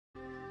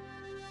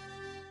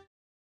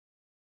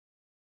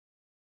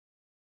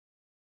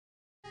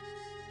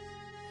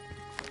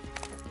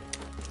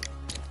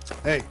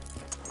Hey,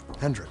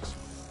 Hendricks.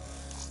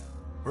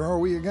 Where are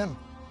we again?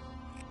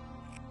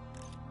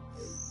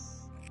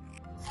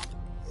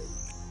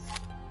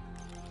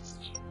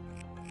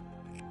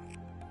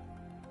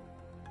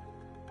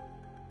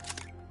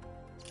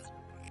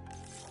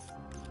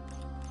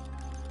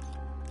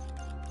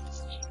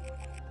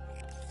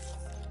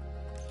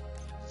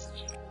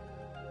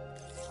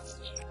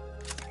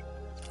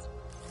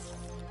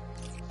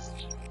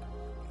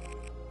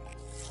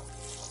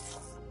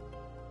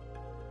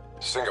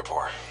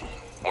 Singapore.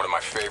 One of my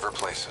favorite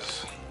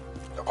places.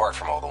 Apart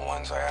from all the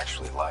ones I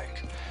actually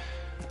like.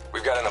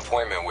 We've got an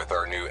appointment with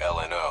our new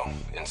LNO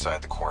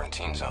inside the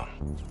quarantine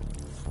zone.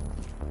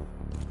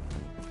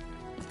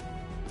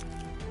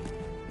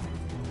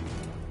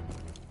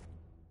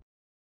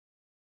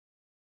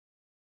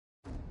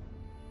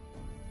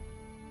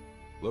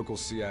 Local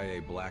CIA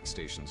black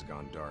station's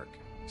gone dark,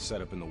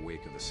 set up in the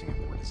wake of the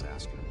Singapore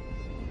disaster.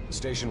 The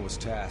station was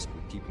tasked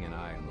with keeping an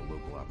eye on the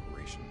local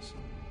operations.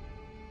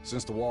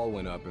 Since the wall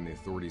went up and the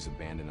authorities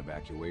abandoned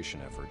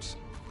evacuation efforts,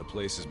 the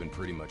place has been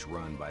pretty much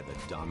run by the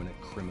dominant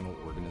criminal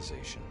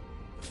organization,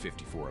 the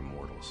 54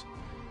 Immortals.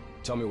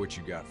 Tell me what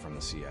you got from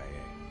the CIA.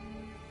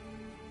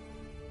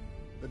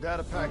 The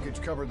data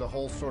package covered the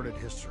whole sordid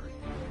history.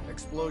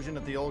 Explosion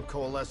at the old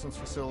coalescence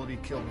facility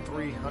killed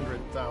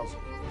 300,000.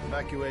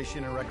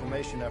 Evacuation and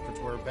reclamation efforts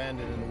were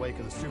abandoned in the wake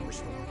of the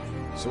superstorm.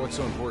 So what's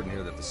so important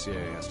here that the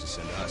CIA has to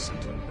send us in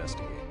to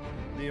investigate?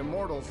 The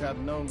Immortals have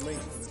known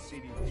links to the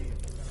CDP.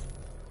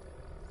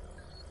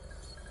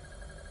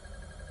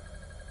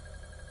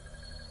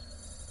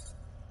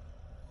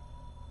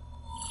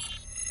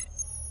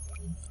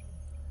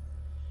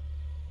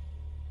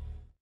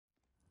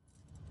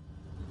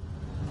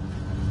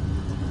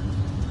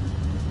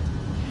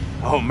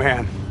 Oh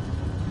man,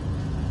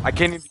 I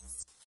can't even...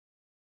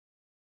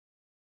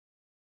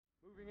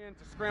 Moving in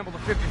to scramble the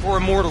 54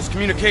 Immortals'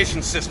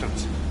 communication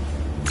systems.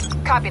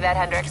 Copy that,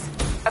 Hendricks.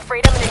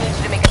 Afraid I'm gonna need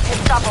you to make a pit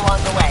stop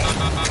along the way.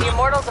 The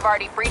Immortals have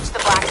already breached the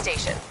Black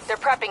Station. They're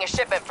prepping a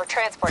shipment for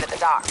transport at the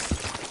docks.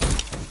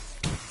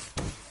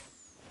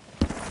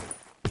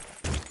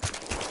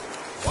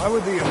 Why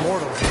would the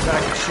Immortals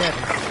attack the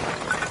shanty?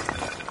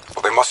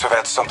 Well, they must have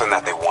had something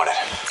that they wanted.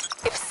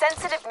 If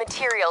sensitive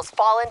materials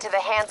fall into the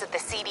hands of the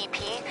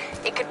CDP,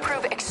 it could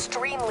prove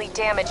extremely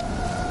damaging.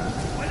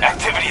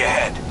 Activity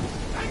ahead.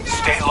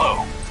 Stay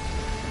low.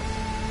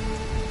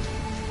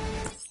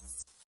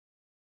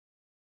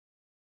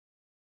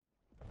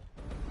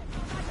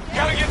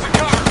 Gotta get to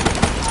cover.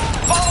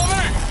 Follow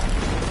me.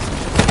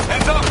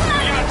 Heads up. We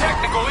got a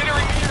technical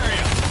entering the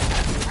area.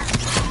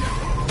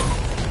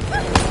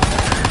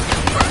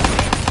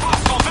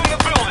 Hostiles in the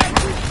building.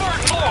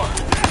 3rd floor.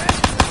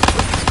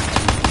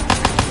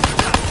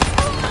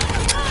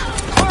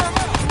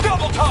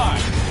 Double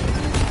time!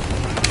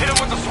 Hit him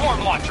with the swarm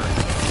launcher!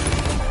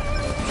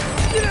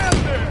 Get out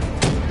there!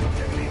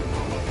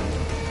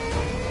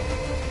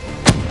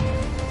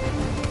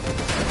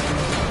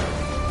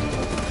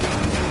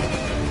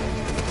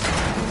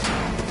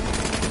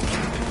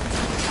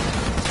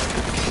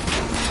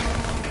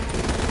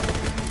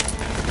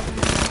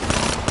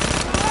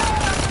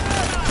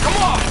 Come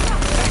on!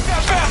 Take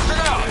that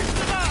bastard out!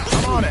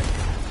 I'm on it.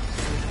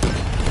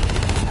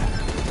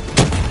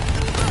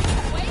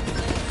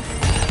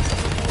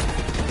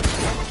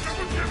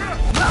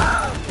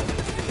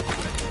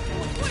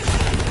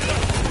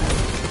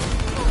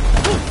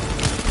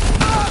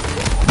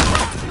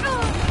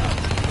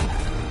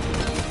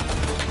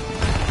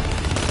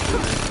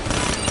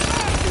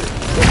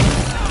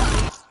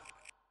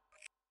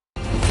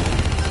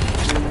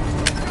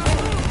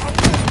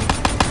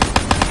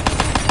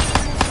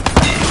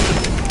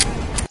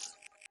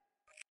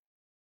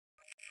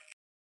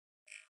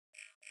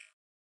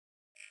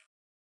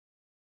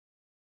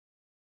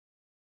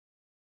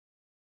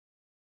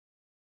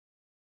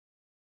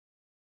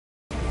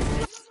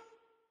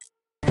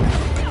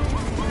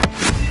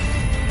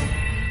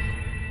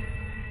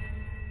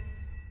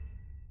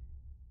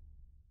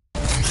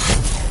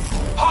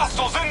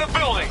 Hostiles in the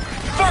building!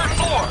 3rd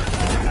floor!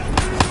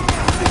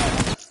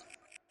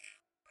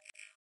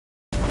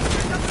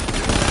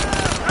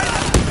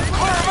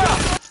 Clear him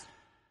out!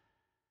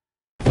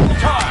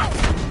 Time!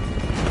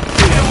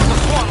 Hit him with the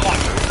swarm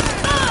launcher!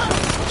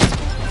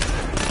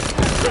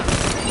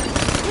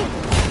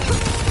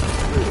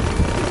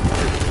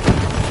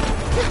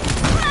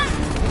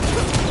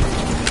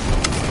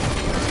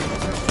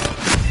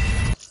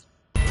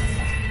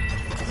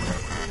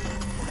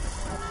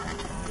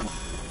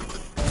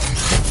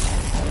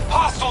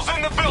 Hostiles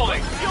in the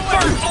building!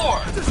 3rd floor!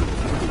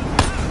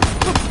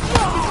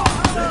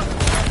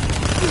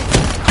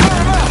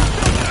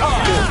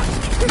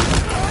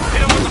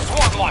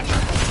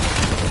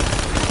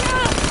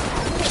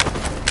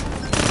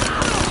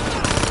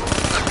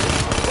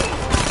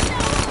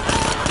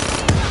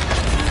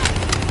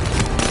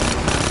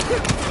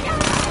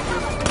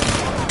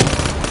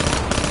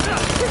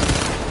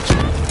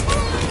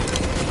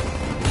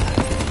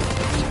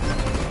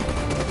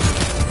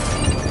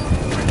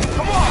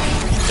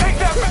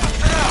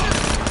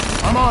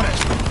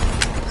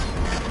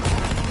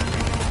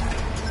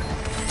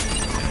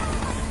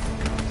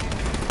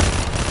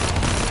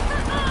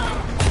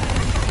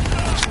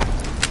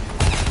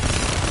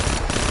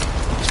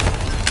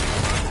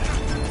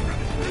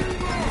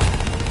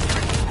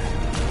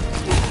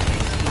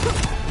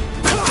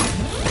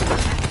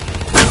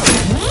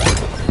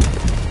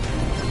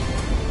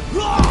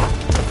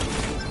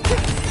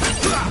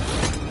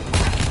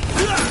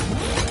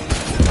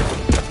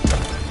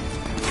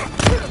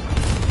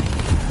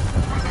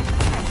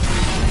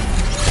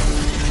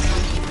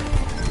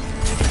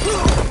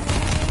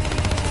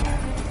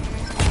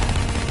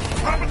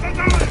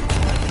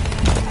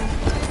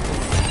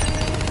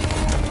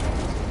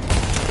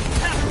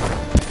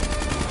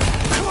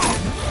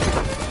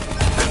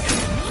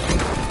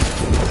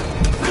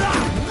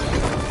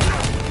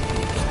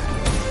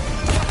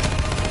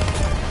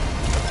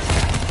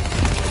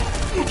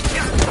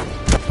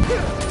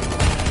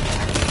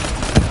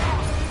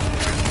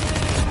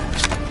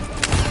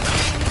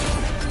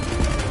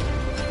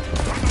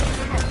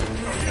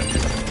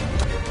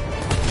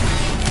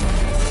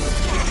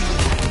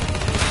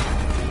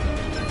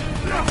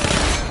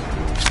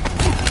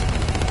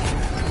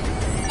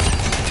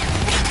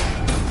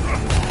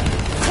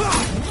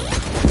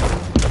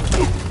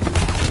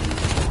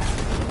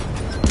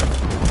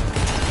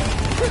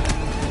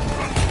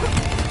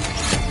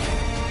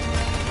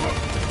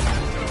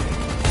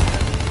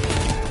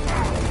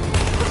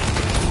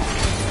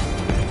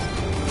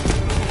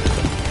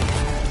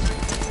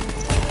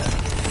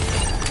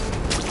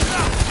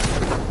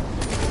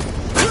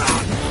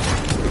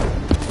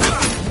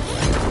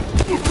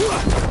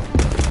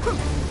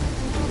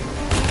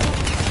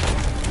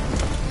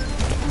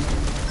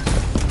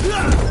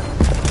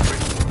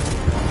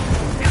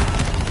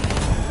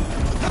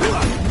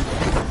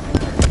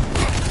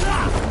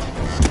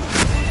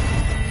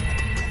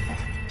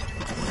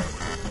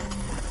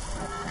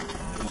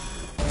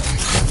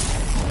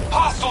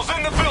 Hostiles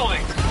in the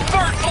building!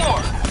 Third floor!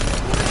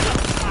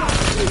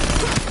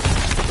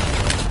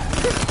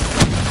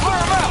 Clear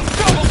them out!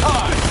 Double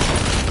time!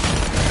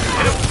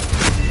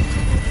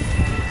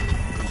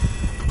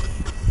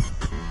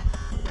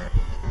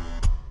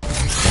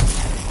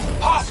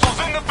 Hostiles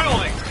in the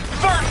building!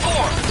 Third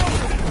floor!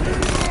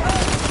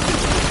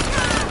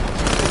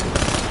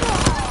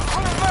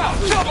 Clear them out!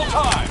 Double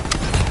time!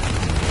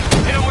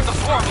 Hit him with the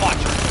swarm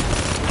launcher!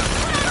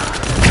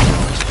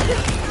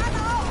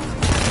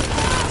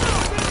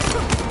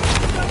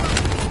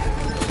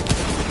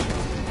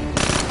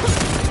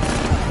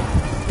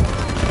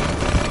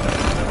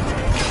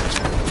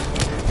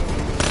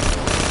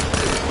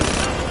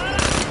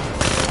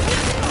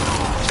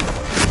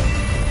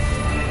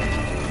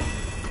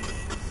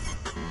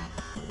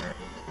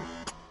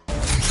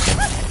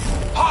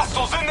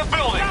 Hostiles in the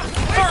building!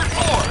 Third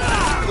floor!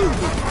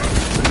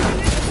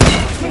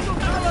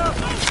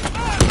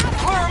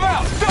 Clear them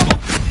out! Double!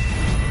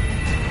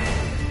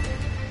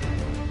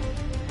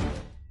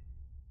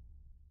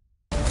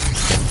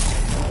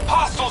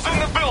 Hostiles in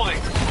the building!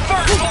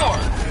 Third floor!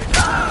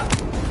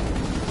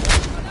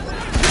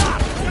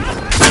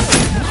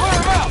 Clear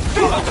them out!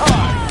 Double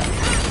time!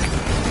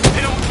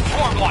 Hit him with the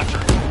swarm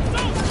launcher!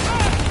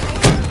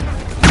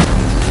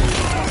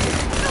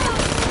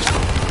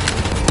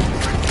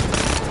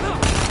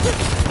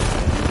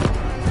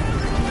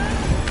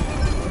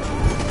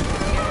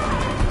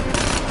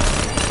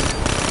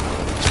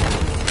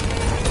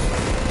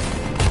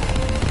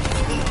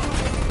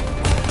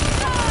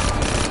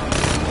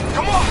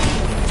 Come on!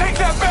 Take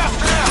that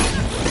bastard out!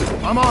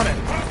 I'm on it.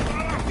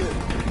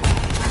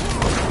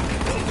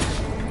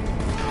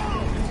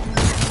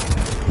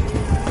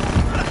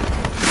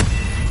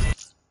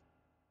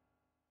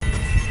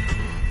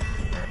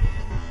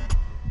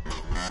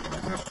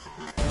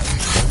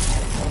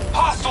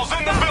 Hostiles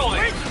in the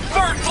building!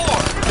 Third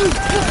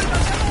floor!